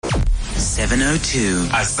0702.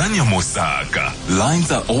 Asanya Mosaka. Lines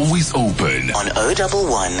are always open. On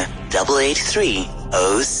 011 883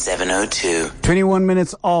 0702. 21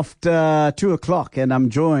 minutes after 2 o'clock, and I'm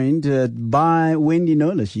joined by Wendy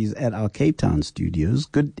Knowler. She's at our Cape Town studios.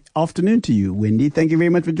 Good afternoon to you, Wendy. Thank you very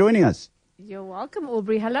much for joining us. You're welcome,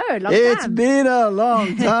 Aubrey. Hello. It's been a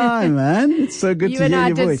long time, man. It's so good to hear your voice. You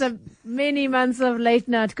and I did some many months of late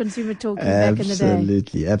night consumer talking back in the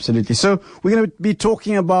day. Absolutely. So we're going to be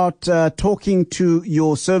talking about talking to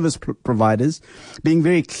your service providers, being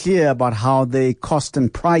very clear about how they cost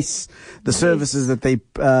and price the services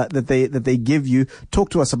that they give you. Talk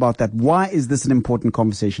to us about that. Why is this an important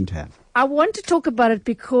conversation to have? I want to talk about it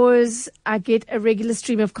because I get a regular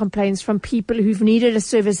stream of complaints from people who've needed a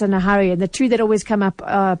service in a hurry. And the two that always come up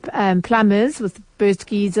are plumbers with burst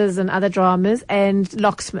geysers and other dramas, and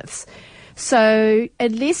locksmiths. So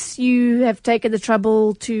unless you have taken the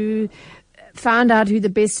trouble to find out who the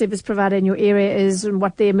best service provider in your area is and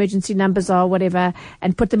what their emergency numbers are, whatever,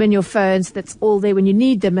 and put them in your phone so that's all there when you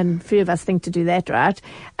need them, and few of us think to do that, right?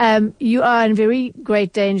 You are in very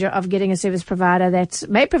great danger of getting a service provider that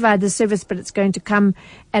may provide the service, but it's going to come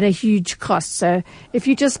at a huge cost. So if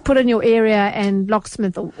you just put in your area and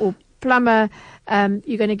locksmith or plumber,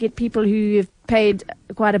 you're going to get people who have paid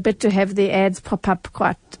quite a bit to have their ads pop up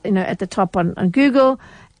quite, at the top on Google.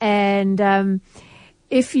 And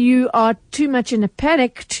if you are too much in a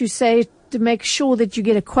panic to make sure that you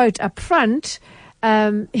get a quote up front,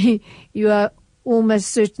 you are almost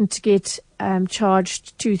certain to get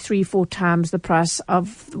charged 2, 3, 4 times the price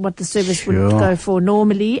of what the service would go for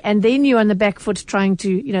normally. And then you're on the back foot trying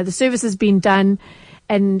to, the service has been done,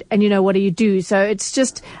 and what do you do? So it's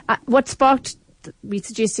just what sparked me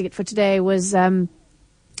suggesting it for today was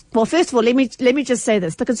well, first of all, let me just say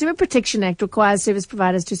this. The Consumer Protection Act requires service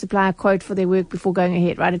providers to supply a quote for their work before going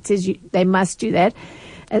ahead, right? It says they must do that.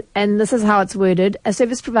 And this is how it's worded. A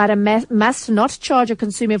service provider must not charge a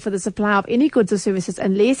consumer for the supply of any goods or services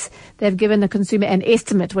unless they've given the consumer an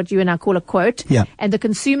estimate, what you and I call a quote. Yeah. And the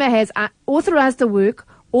consumer has authorized the work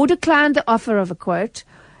or declined the offer of a quote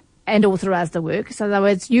and authorized the work. So in other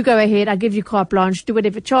words, you go ahead, I give you carte blanche, do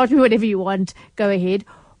whatever, charge me whatever you want, go ahead.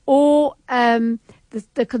 Or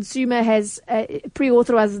the consumer has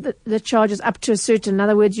pre-authorized the charges up to a certain. In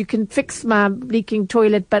other words, you can fix my leaking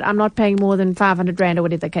toilet, but I'm not paying more than 500 Rand or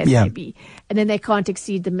whatever the case may be. And then they can't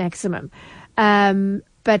exceed the maximum.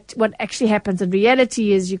 But what actually happens in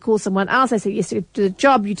reality is you call someone else, they say yes to the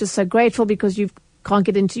job, you're just so grateful because you can't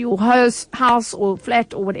get into your house or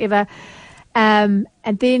flat or whatever. And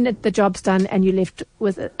then the job's done and you're left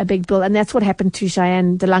with a big bill. And that's what happened to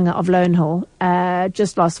Cheyenne DeLange of Lowenhill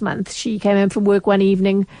just last month. She came in from work one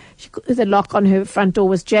evening. The lock on her front door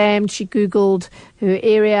was jammed. She Googled her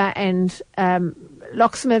area and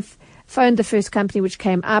locksmith phoned the first company which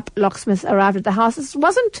came up. Locksmith arrived at the house. It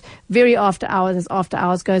wasn't very after hours as after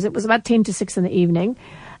hours goes. It was about 10 to 6 in the evening.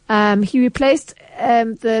 He replaced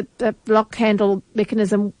the lock handle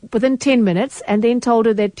mechanism within 10 minutes and then told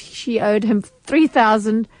her that she owed him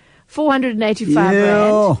 3,485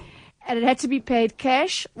 Rand. And it had to be paid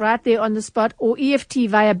cash right there on the spot or EFT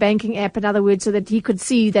via banking app, in other words, so that he could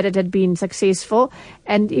see that it had been successful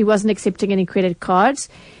and he wasn't accepting any credit cards.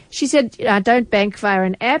 She said, I don't bank via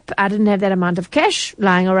an app. I didn't have that amount of cash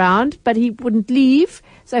lying around, but he wouldn't leave.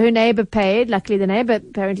 So her neighbor paid. Luckily, the neighbor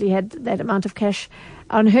apparently had that amount of cash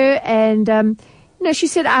on her. And, she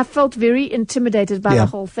said, I felt very intimidated by the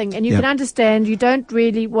whole thing. And you can understand you don't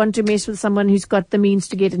really want to mess with someone who's got the means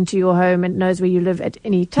to get into your home and knows where you live at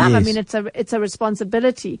any time. Yes. I mean, it's a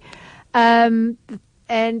responsibility. And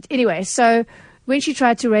anyway, so when she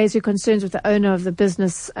tried to raise her concerns with the owner of the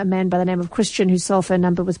business, a man by the name of Christian, whose cell phone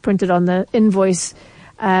number was printed on the invoice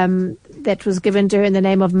that was given to her in the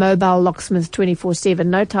name of Mobile Locksmith 24/7.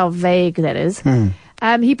 Note how vague that is.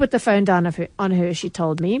 He put the phone down on her, she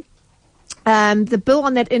told me. The bill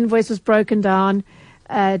on that invoice was broken down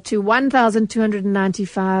to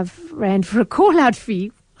 1,295 Rand for a call-out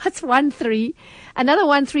fee. That's 1.3. Another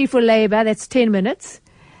 1.3 for labor, that's 10 minutes.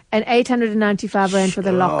 And 895 Rand for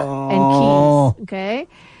the lock and keys. Okay.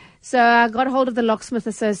 So I got hold of the Locksmith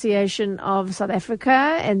Association of South Africa,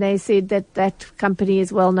 and they said that company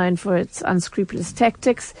is well known for its unscrupulous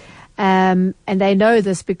tactics. And they know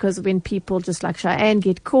this because when people just like Cheyenne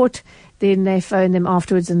get caught, then they phone them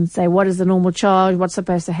afterwards and say, what is the normal charge? What's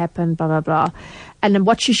supposed to happen? Blah, blah, blah. And then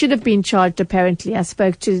what she should have been charged, apparently, I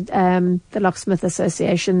spoke to the Locksmith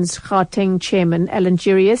Association's Gauteng chairman, Alan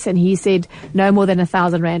Jurius, and he said no more than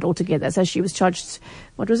 1,000 Rand altogether. So she was charged,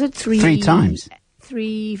 what was it? Three times.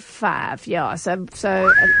 3.5, yeah.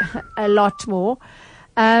 So a lot more.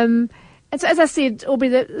 And so, as I said, Aubrey,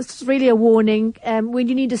 it's really a warning. When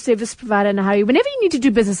you need a service provider in a hurry, whenever you need to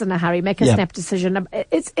do business in a hurry, make a snap decision.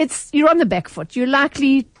 You're on the back foot. You're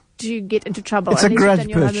likely to get into trouble. It's a grudge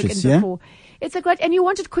purchase, yeah? It's a grudge, and you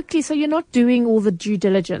want it quickly, so you're not doing all the due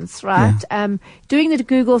diligence, right? Yeah. Doing the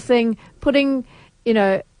Google thing, putting,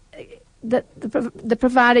 the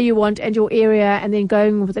provider you want and your area, and then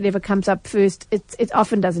going with whatever comes up first. It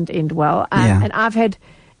often doesn't end well. And I've had,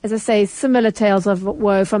 as I say, similar tales of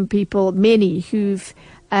woe from people, many who've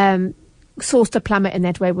sourced a plumber in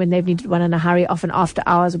that way when they've needed one in a hurry, often after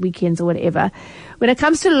hours, weekends, or whatever. When it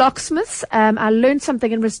comes to locksmiths, I learned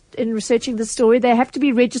something in researching the story. They have to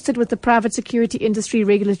be registered with the Private Security Industry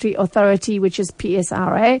Regulatory Authority, which is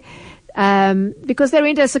PSRA, because they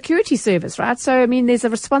render a security service, right? So, I mean, there's a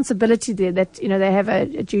responsibility there that, they have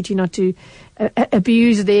a duty not to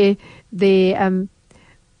abuse their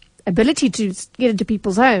ability to get into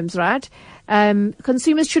people's homes, right?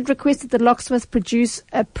 Consumers should request that the locksmith produce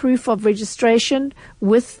a proof of registration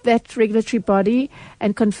with that regulatory body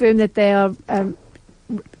and confirm that they are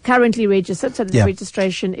currently registered, so that the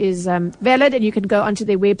registration is valid, and you can go onto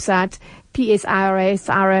their website,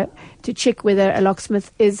 PSRA, to check whether a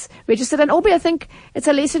locksmith is registered. And Aubrey, I think it's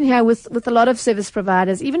a lesson here with a lot of service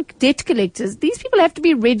providers, even debt collectors. These people have to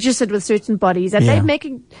be registered with certain bodies, and they're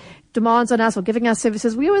making demands on us or giving us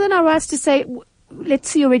services. We're within our rights to say, let's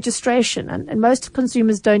see your registration. And most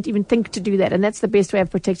consumers don't even think to do that. And that's the best way of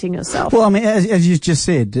protecting yourself. Well, I mean, as you just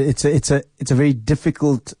said, it's a very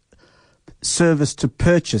difficult service to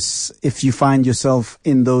purchase if you find yourself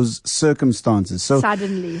in those circumstances. So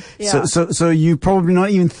suddenly, so you're probably not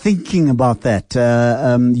even thinking about that.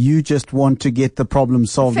 You just want to get the problem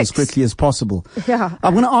solved as quickly as possible. Yeah.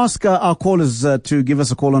 I'm going to ask our callers to give us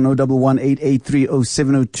a call on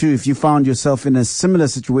 011-883-0702 if you found yourself in a similar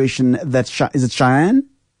situation. Is it Cheyenne?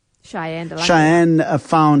 Cheyenne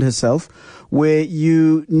found herself where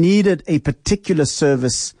you needed a particular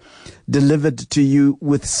service delivered to you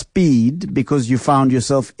with speed because you found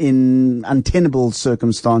yourself in untenable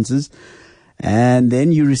circumstances, and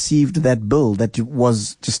then you received that bill that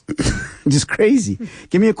was just just crazy.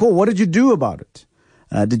 Give me a call. What did you do about it?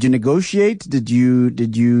 Did you negotiate? Did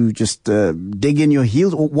you just dig in your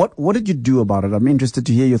heels? Or what did you do about it? I'm interested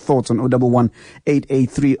to hear your thoughts on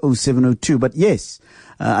 011-883-0702. But yes,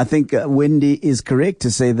 I think Wendy is correct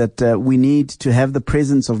to say that we need to have the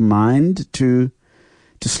presence of mind to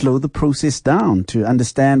slow the process down, to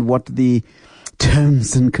understand what the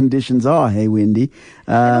terms and conditions are. Hey, Wendy.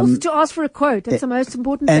 And also to ask for a quote. That's the most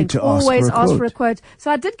important thing. To always ask for a quote. quote.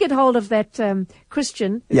 So I did get hold of that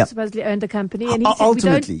Christian who supposedly owned the company, and he said,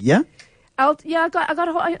 ultimately, I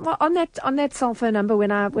got on that cell phone number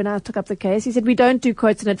when I took up the case. He said, we don't do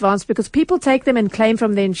quotes in advance because people take them and claim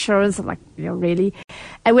from the insurance. I'm like, really?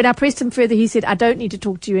 And when I pressed him further, he said, I don't need to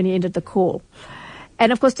talk to you, and he ended the call.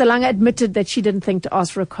 And of course, Delanga admitted that she didn't think to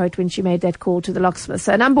ask for a quote when she made that call to the locksmith.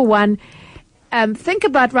 So number one, think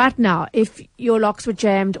about right now, if your locks were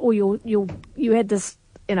jammed or you had this,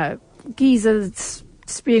 geyser that's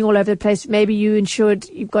spewing all over the place. Maybe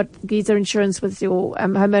you've got geyser insurance with your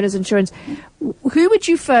homeowner's insurance. Who would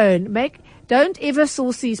you phone? Don't ever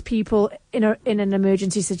source these people in an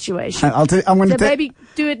emergency situation. Maybe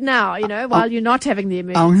do it now, while you're not having the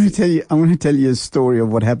emergency. I'm going to tell you a story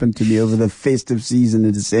of what happened to me over the festive season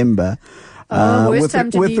in December. With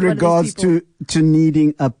regards to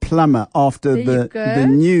needing a plumber after the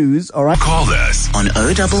news. All right. Call us on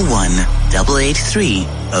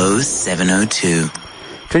 011-883-0702.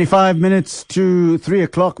 25 minutes to 3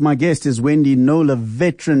 o'clock. My guest is Wendy Knowler,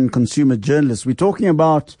 veteran consumer journalist. We're talking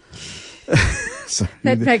about... Sorry.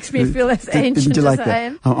 That makes me feel as ancient as I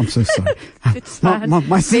am. Oh, I'm so sorry. It's fine.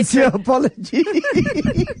 My sincere apology.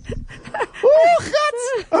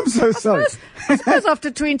 I'm so sorry. I suppose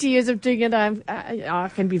after 20 years of doing it, I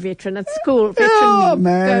can be veteran. It's cool. Veteran oh, me.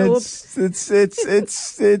 Man,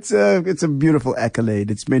 it's a beautiful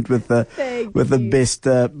accolade. It's meant with the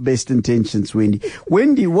best intentions, Wendy.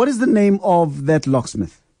 Wendy, what is the name of that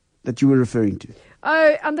locksmith that you were referring to?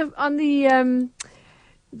 Oh, on the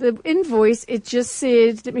invoice, it just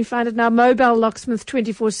said, let me find it now, mobile locksmith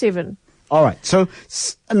 24/7. All right. So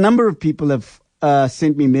a number of people have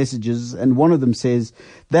sent me messages, and one of them says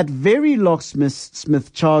that very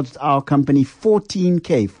locksmith charged our company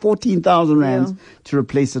 14,000 rands to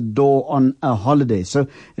replace a door on a holiday. So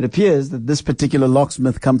it appears that this particular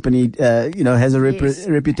locksmith company, has a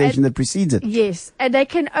reputation that precedes it. Yes, and they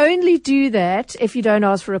can only do that if you don't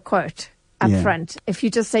ask for a quote up front. If you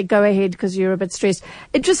just say go ahead because you're a bit stressed.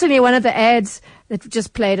 Interestingly, one of the ads that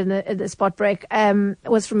just played in the spot break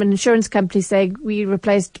was from an insurance company saying we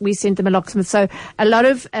sent them a locksmith. So a lot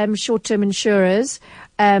of short-term insurers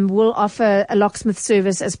will offer a locksmith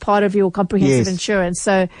service as part of your comprehensive Yes. insurance.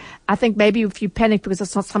 So I think maybe if you panic because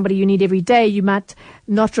it's not somebody you need every day, you might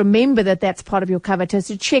not remember that that's part of your cover.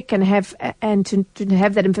 To check and have to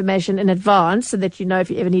have that information in advance so that you know if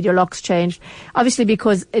you ever need your locks changed. Obviously,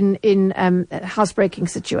 because in housebreaking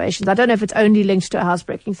situations, I don't know if it's only linked to a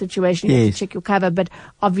housebreaking situation. You have Yes. to check your cover, but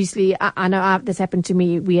obviously, I know this happened to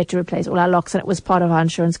me. We had to replace all our locks, and it was part of our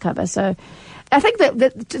insurance cover. So I think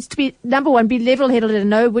that just to be, number one, be level-headed and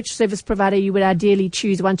know which service provider you would ideally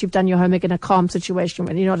choose once you've done your homework in a calm situation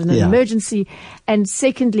when you're not in an Yeah. emergency. And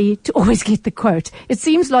secondly, to always get the quote. It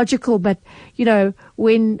seems logical, but, you know,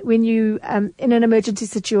 when you, in an emergency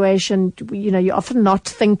situation, you know, you're often not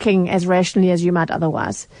thinking as rationally as you might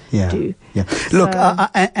otherwise do. Yeah. Look, So-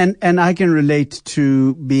 and I can relate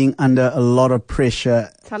to being under a lot of pressure.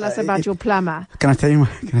 Tell us about your plumber. Can I tell you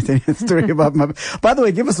a story about my? By the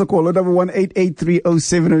way, give us a call.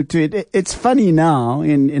 1-888-30702. It's funny now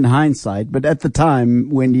in hindsight, but at the time,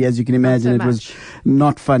 Wendy, as you can imagine, so it was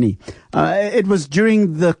not funny. It was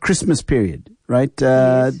during the Christmas period, right?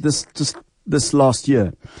 Yes. This last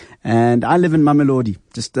year, and I live in Mamelodi,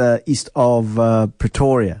 just east of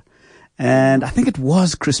Pretoria. And I think it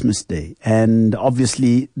was Christmas Day, and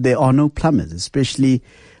obviously there are no plumbers, especially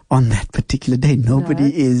on that particular day.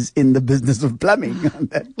 Nobody is in the business of plumbing on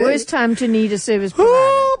that day. Worst time to need a service provider.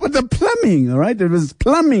 Oh, but the plumbing, all right? It was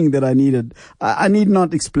plumbing that I needed. I need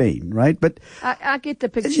not explain, right? But I get the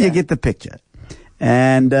picture. you get the picture.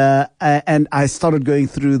 And I started going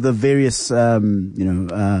through the various,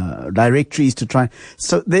 directories to try.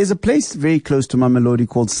 So there's a place very close to Mamelodi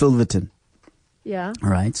called Silverton. Yeah. All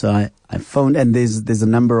right. So I phoned, and there's a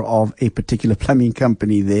number of a particular plumbing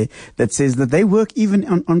company there that says that they work even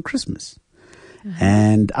on Christmas.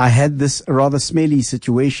 And I had this rather smelly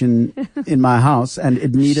situation in my house, and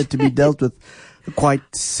it needed to be dealt with quite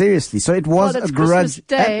seriously. So it was Well, it's a grudge. Christmas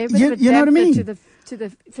Day, but You know what I mean? To the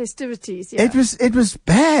festivities. Yeah. It was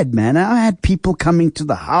bad, man. I had people coming to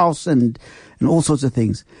the house and all sorts of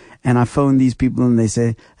things. And I phoned these people, and they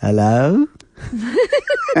say, "Hello." And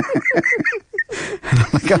I'm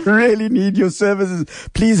like, "I really need your services.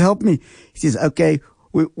 Please help me." He says, "Okay,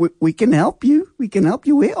 we can help you. We can help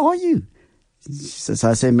you. Where are you?" So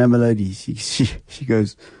I say, "Mamelodi." She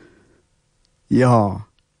goes, "Yeah,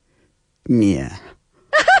 yeah."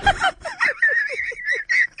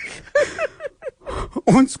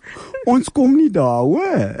 Ons kom nie daar,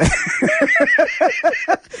 hoor.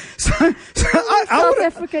 So I South would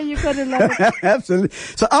Africa, you gotta love it. absolutely.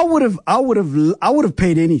 So I would have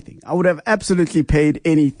paid anything. I would have absolutely paid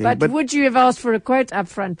anything. But would you have asked for a quote up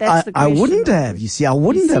front? That's the I question. wouldn't have. You see, I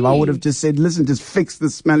wouldn't have. I would have just said, "Listen, just fix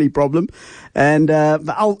this smelly problem." And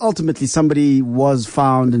ultimately, somebody was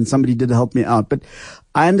found, and somebody did help me out. But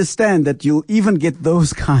I understand that you'll even get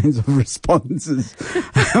those kinds of responses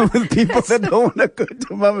with people that don't want to go to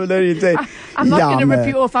Mamelodi and say, I'm not going to rip man.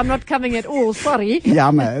 you off. I'm not coming at all. Sorry.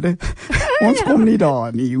 Jammer. Ons kom nie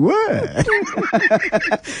daar nie, hoor.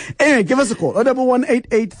 Anyway, give us a call.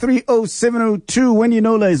 011-883-0702. Wendy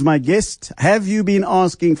Nola is my guest. Have you been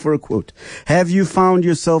asking for a quote? Have you found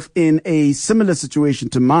yourself in a similar situation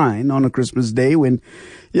to mine on a Christmas day when,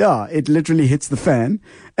 it literally hits the fan?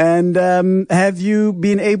 And have you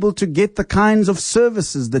been able to get the kinds of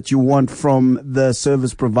services that you want from the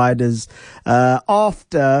service providers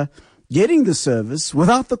after getting the service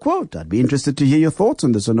without the quote? I'd be interested to hear your thoughts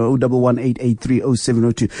on this on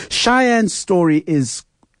 011-883-0702. Cheyenne's story is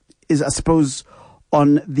I suppose,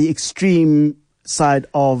 on the extreme side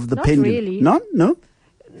of the Not pendulum. really. No?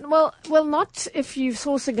 Well, not if you're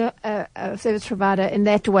sourcing a service provider in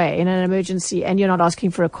that way in an emergency and you're not asking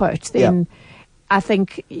for a quote. Then I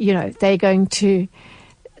think, they're going to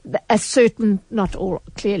a certain, not all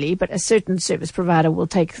clearly, but a certain service provider will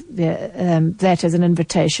take that as an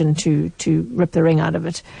invitation to rip the ring out of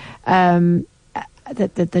it.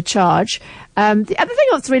 The charge. The other thing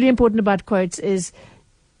that's really important about quotes is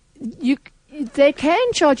they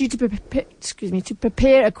can charge you to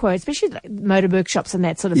prepare a quote, especially like motor workshops and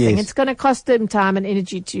that sort of thing. Yes. It's going to cost them time and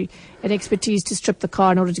energy and expertise to strip the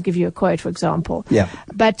car in order to give you a quote, for example. Yeah.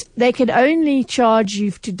 But they can only charge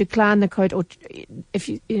you to decline the quote, or if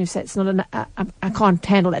you say it's not I can't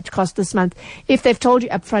handle that cost this month. If they've told you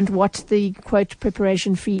upfront what the quote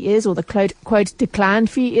preparation fee is or the quote decline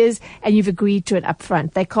fee is, and you've agreed to it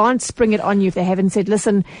upfront, they can't spring it on you if they haven't said,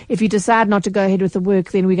 "Listen, if you decide not to go ahead with the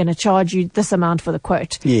work, then we're going to charge you this amount for the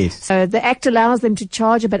quote." Yes. So the Act allows them to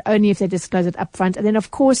charge it, but only if they disclose it upfront. And then,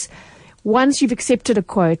 of course, once you've accepted a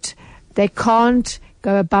quote, they can't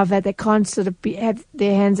go above that. They can't sort of have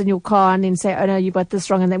their hands in your car and then say, oh no, you got this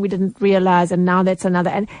wrong and then we didn't realize and now that's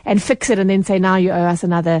another, and fix it and then say, now you owe us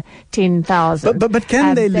another 10,000. But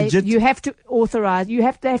can they legit? You have to authorize,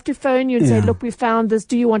 they have to phone you and say, look, we found this.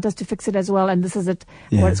 Do you want us to fix it as well? And this is it,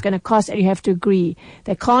 what it's going to cost. And you have to agree.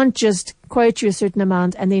 They can't just quote you a certain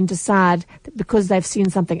amount and then decide that because they've seen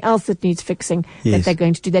something else that needs fixing that they're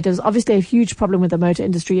going to do that. There's obviously a huge problem with the motor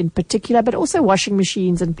industry in particular, but also washing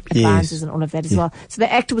machines and appliances and all of that as well. So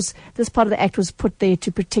this part of the act was put there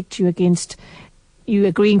to protect you against you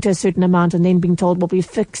agreeing to a certain amount and then being told, well, we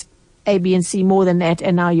fixed A, B, and C more than that,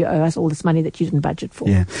 and now you owe us all this money that you didn't budget for.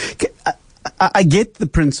 Yeah. I get the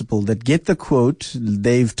principle that get the quote.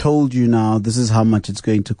 They've told you now this is how much it's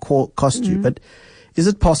going to cost you, but is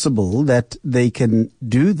it possible that they can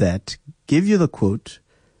do that, give you the quote,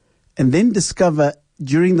 and then discover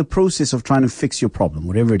during the process of trying to fix your problem,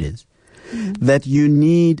 whatever it is, that you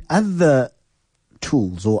need other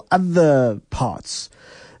tools or other parts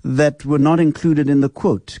that were not included in the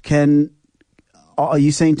quote? Are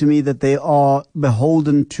you saying to me that they are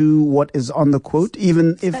beholden to what is on the quote,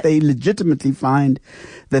 even if they legitimately find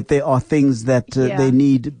that there are things that they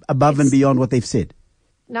need above and beyond what they've said?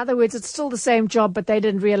 In other words, it's still the same job, but they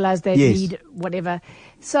didn't realize they need whatever.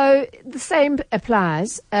 So the same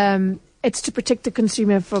applies. It's to protect the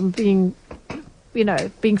consumer from being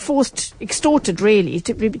extorted, really,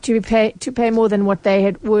 to pay more than what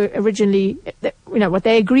they were originally, what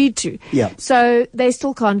they agreed to. Yeah. So they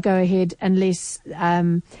still can't go ahead unless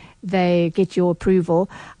they get your approval.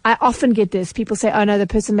 I often get this. People say, oh no, the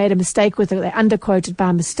person made a mistake with it. They underquoted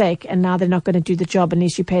by mistake and now they're not going to do the job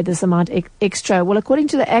unless you pay this amount extra. Well, according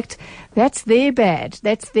to the Act, that's their bad.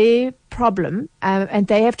 That's their problem. And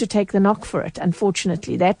they have to take the knock for it,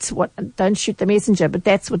 unfortunately. That's what, don't shoot the messenger, but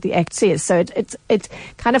that's what the Act says. So it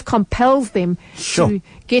kind of compels them to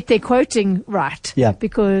get their quoting right. Yeah.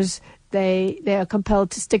 Because they are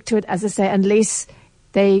compelled to stick to it, as I say, unless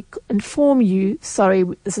they inform you, sorry,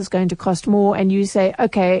 this is going to cost more, and you say,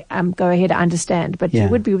 okay, go ahead, I understand. But you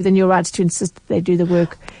would be within your rights to insist that they do the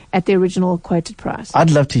work at the original quoted price.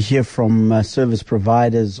 I'd love to hear from service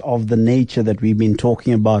providers of the nature that we've been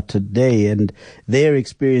talking about today and their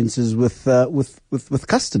experiences with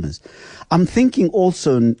customers. I'm thinking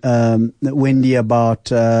also, Wendy, about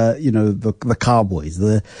the cowboys,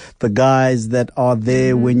 the guys that are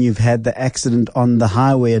there when you've had the accident on the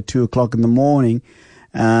highway at 2:00 in the morning.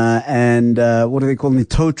 And what do they call them? The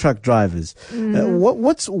tow truck drivers.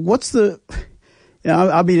 What's the?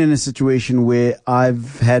 I've been in a situation where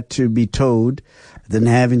I've had to be towed. I didn't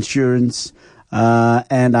have insurance,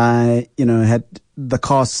 and I, had the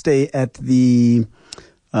car stay at the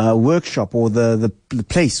workshop or the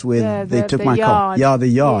place where they took my car. Yeah, the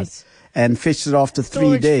yard, and fetched it after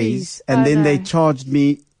 3 days, and then they charged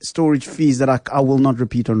me storage fees that I will not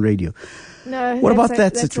repeat on radio. No. What about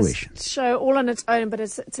that situation? It's a show all on its own, but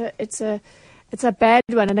it's a bad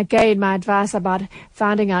one. And again, my advice about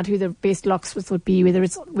finding out who the best locksmith would be,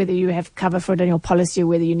 whether you have cover for it in your policy or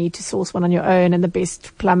whether you need to source one on your own, and the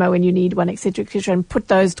best plumber when you need one, etc., and put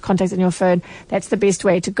those contacts on your phone. That's the best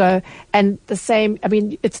way to go. And the same,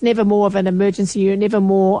 it's never more of an emergency. You're never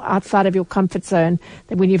more outside of your comfort zone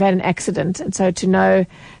than when you've had an accident. And so to know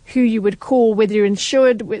who you would call, whether you're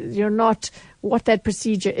insured, whether you're not, what that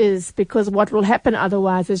procedure is, because what will happen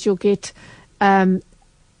otherwise is you'll get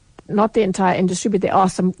not the entire industry, but there are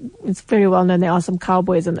some, it's very well known, there are some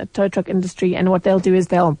cowboys in the tow truck industry, and what they'll do is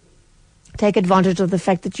they'll take advantage of the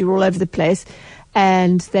fact that you're all over the place,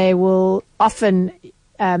 and they will often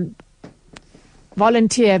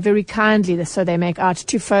volunteer very kindly, so they make out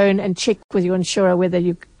to phone and check with your insurer whether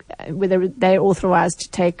they're authorized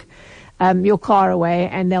to take your car away,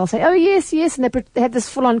 and they'll say, oh, yes, and they have this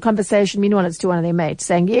full-on conversation. Meanwhile, it's to one of their mates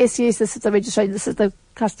saying, yes, this is the registration, this is the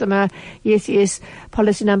customer, yes,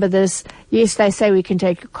 policy number this, yes, they say we can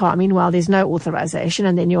take your car. Meanwhile, there's no authorization,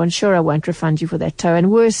 and then your insurer won't refund you for that tow.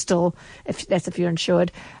 And worse still, if you're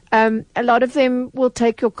insured, a lot of them will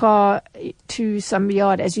take your car to some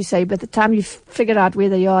yard, as you say. By the time you've figured out where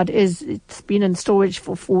the yard is, it's been in storage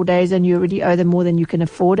for 4 days, and you already owe them more than you can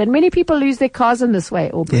afford. And many people lose their cars in this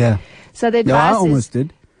way, Aubrey. Yeah. So the advice I almost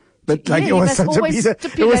did. But it was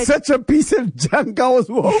such a piece of junk. I was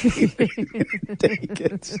walking. Take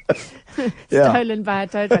it. Stolen by a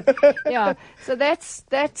tow truck. Yeah. So that's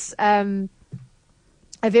a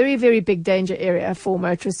very, very big danger area for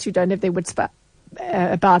motorists who don't have their wits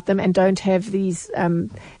about them and don't have these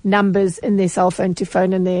numbers in their cell phone to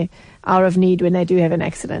phone in their hour of need when they do have an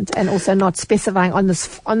accident, and also not specifying on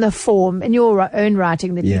the form in your own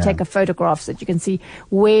writing that you take a photograph so that you can see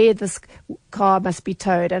where this car must be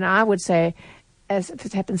towed. And I would say as if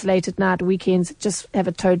it happens late at night, weekends, just have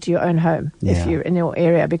it towed to your own home if Yeah. you're in your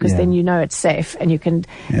area, because Yeah. then you know it's safe and you can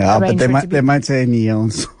Ja, but arrange they for it might to be- they might say nee,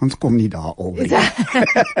 ons kom nie daar al.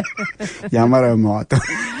 Jammer ou maat.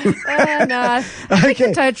 No, I think Okay.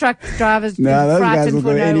 the tow truck drivers No, those guys frightened will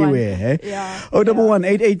for go no anywhere. one. Eh? Yeah.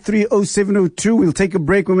 011-883-0702. We'll take a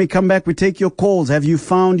break. When we come back, we take your calls. Have you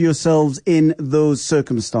found yourselves in those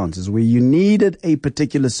circumstances where you needed a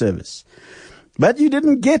particular service, but you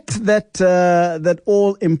didn't get that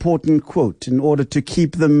all important quote in order to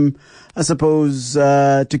keep them, I suppose,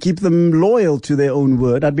 to keep them loyal to their own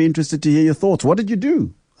word? I'd be interested to hear your thoughts. What did you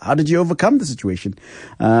do? How did you overcome the situation?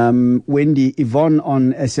 Wendy Yvonne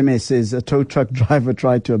on SMS says, a tow truck driver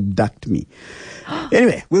tried to abduct me.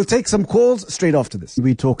 Anyway, we'll take some calls straight after this.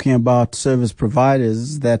 We're talking about service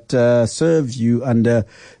providers that serve you under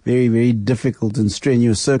very, very difficult and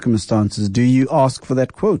strenuous circumstances. Do you ask for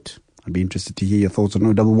that quote? I'd be interested to hear your thoughts on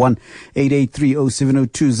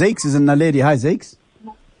 011-883-0702. Zakes is in Naledi. Hi, Zakes.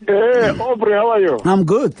 Hey, Aubrey, how are you? I'm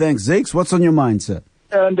good, thanks. Zakes, what's on your mind, sir?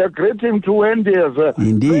 And a greeting to Wendy as well.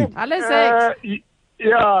 Indeed. Hello, Zach.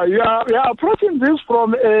 Yeah, we are approaching this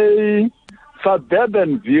from a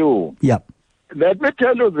suburban view. Yep. Let me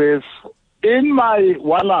tell you this. In my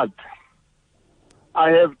wallet, I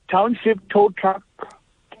have township tow trucks.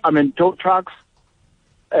 I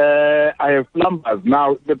have plumbers.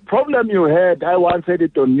 Now, the problem you had, I once had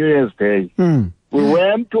it on New Year's Day. We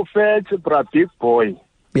went to fetch Big Boy.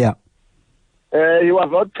 Yeah. He was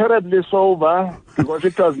not terribly sober because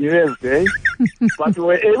it was New Year's Day, but we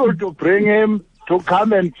were able to bring him to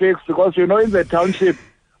come and fix, because in the township,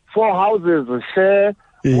 4 houses share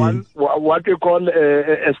one what you call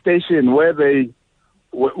a station where they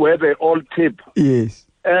all tip. Yes.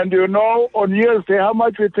 And on New Year's Day, how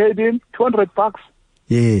much we paid him? $200.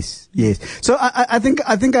 Yes, yes. So I think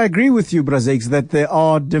I agree with you, Brazeks, that there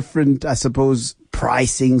are different, I suppose,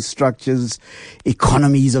 pricing structures,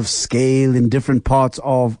 economies of scale in different parts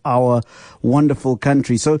of our wonderful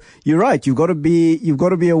country. So you're right. You've got to be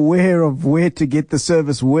aware of where to get the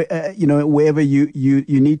service, wherever you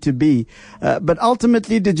need to be. But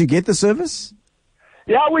ultimately, did you get the service?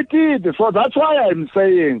 Yeah, we did. So that's why I'm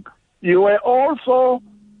saying you were also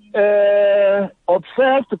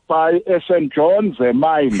obsessed by St. John's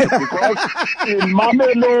mine, because in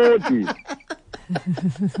Mamelodi,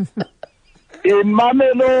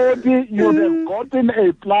 you'd have gotten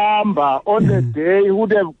a plumber on the day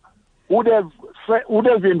who'd have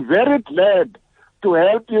been very glad to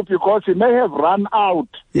help you, because he may have run out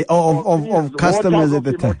of customers at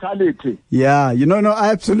the time. Mortality. Yeah, I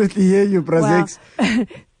absolutely hear you, Brazeks. Wow.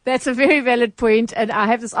 That's a very valid point, and I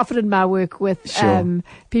have this often in my work with Sure.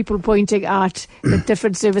 people pointing out that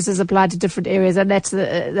different services apply to different areas, and that's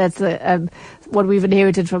the what we've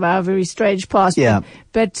inherited from our very strange past. Yeah.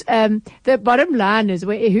 But the bottom line is,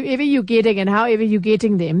 whoever you're getting and however you're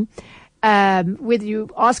getting them, whether you're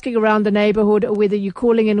asking around the neighborhood or whether you're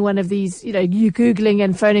calling in one of these, you're Googling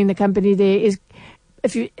and phoning the company there, is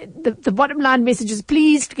the bottom line message is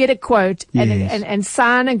please get a quote Yes. and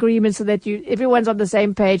sign agreements so that everyone's on the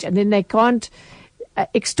same page, and then they can't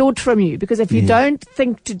extort from you, because if you don't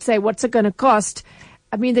think to say what's it going to cost,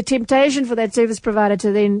 I mean, the temptation for that service provider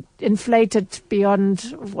to then inflate it beyond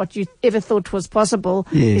what you ever thought was possible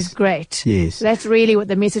is great. Yes. So that's really what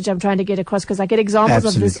the message I'm trying to get across, because I get examples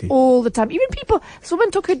of this Absolutely. all the time. Even this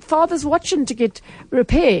woman took her father's watch in to get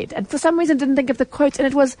repaired, and for some reason didn't think of the quotes, and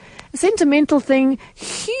it was a sentimental thing,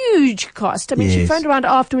 huge cost. I mean, she Yes. phoned around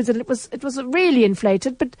afterwards, and it was really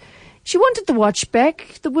inflated, but she wanted the watch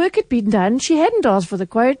back. The work had been done. She hadn't asked for the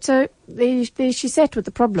quote, so there she sat with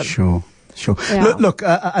the problem. Sure. Yeah. Look,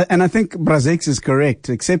 and I think Brazeks is correct,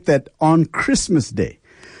 except that on Christmas Day,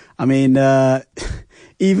 I mean,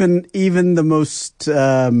 even the most,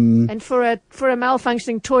 And for a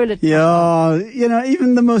malfunctioning toilet.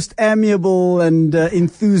 even the most amiable and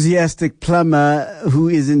enthusiastic plumber who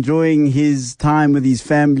is enjoying his time with his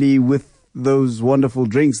family with those wonderful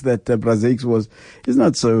drinks that Brazeks is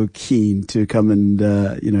not so keen to come and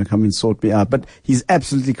sort me out. But he's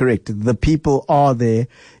absolutely correct. The people are there.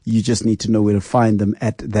 You just need to know where to find them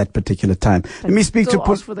at that particular time. Let me speak still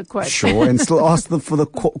to ask for the quote. Sure, and still ask them for the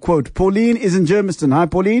quote. Pauline is in Germiston. Hi,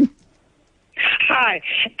 Pauline. Hi.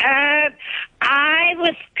 I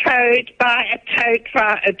was towed by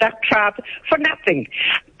a duck driver for nothing.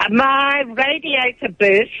 My radiator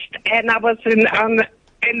burst, and I was in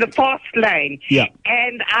the fast lane. Yeah.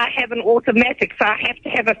 And I have an automatic, so I have to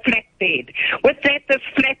have a flatbed. With that, this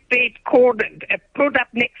flatbed cord pulled up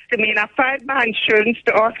next to me, and I phoned my insurance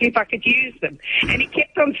to ask if I could use them. And he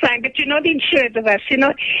kept on saying, but you're not insured with us. You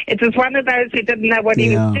know, it was one of those who didn't know what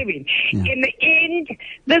he was doing. Yeah. In the end,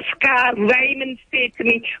 this guy, Raymond, said to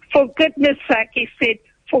me, for goodness sake, he said,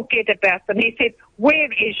 forget about them. He said,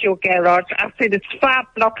 where is your garage? I said, it's 5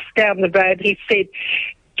 blocks down the road. He said,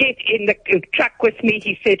 get in the truck with me.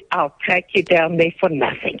 He said, I'll take you down there for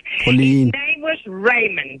nothing. Pauline. His name was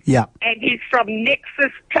Raymond. Yeah. And he's from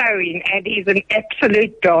Nexus Towing, and he's an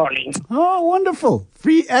absolute darling. Oh, wonderful.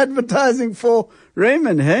 Free advertising for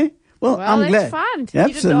Raymond, hey? Well, I'm that's glad. fun.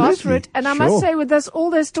 Absolutely. You didn't ask for it. And I must say, with this, all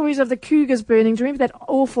those stories of the cougars burning, do you remember that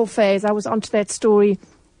awful phase? I was onto that story.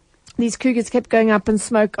 These cougars kept going up in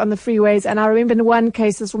smoke on the freeways. And I remember in one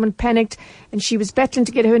case, this woman panicked and she was battling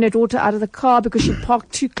to get her and her daughter out of the car because she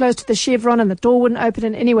parked too close to the Chevron and the door wouldn't open.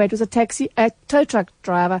 And anyway, it was a tow truck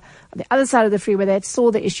driver on the other side of the freeway that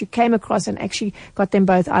saw the issue, came across and actually got them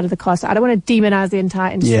both out of the car. So I don't want to demonize the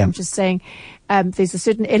entire industry. Yeah. I'm just saying there's a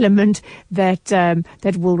certain element that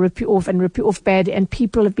that will rip you off and rip you off bad, and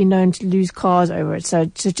people have been known to lose cars over it. So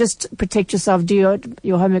to just protect yourself, do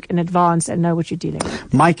your homework in advance and know what you're dealing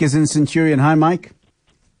with. Mike is in Centurion. Hi, Mike.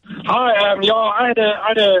 Hi, I had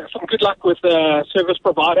some good luck with the service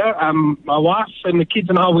provider. My wife and the kids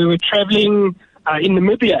and I, we were traveling in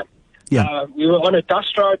Namibia. Yeah. We were on a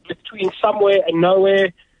dust road between somewhere and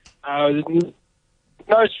nowhere. And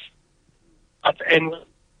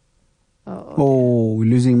Oh,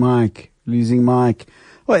 losing Mike.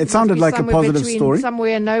 Well, it sounded like a positive story.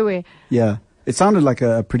 Somewhere and nowhere. Yeah. It sounded like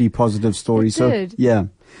a pretty positive story. It did. Yeah.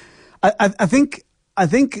 I think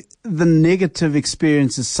the negative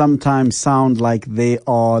experiences sometimes sound like they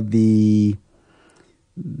are the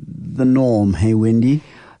norm. Hey, Wendy.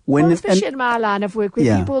 Especially in my line of work, where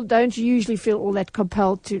Yeah. people don't usually feel all that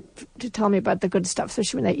compelled to tell me about the good stuff,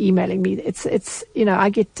 especially when they're emailing me. It's I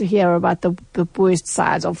get to hear about the worst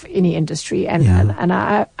sides of any industry, and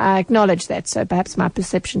I acknowledge that. So perhaps my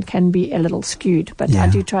perception can be a little skewed, but I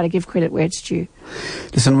do try to give credit where it's due.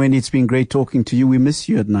 Listen, Wendy, it's been great talking to you. We miss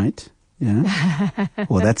you at night. Yeah.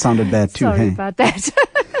 Well, that sounded bad too. Sorry hey? about that.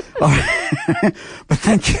 But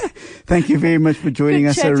thank you very much for joining Good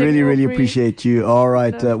us. I chatting, really Aubrey. appreciate you. All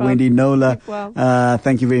right, problem. Wendy Nola, Keep well.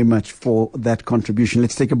 thank you very much for that contribution.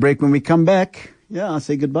 Let's take a break. When we come back, I'll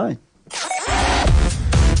say goodbye.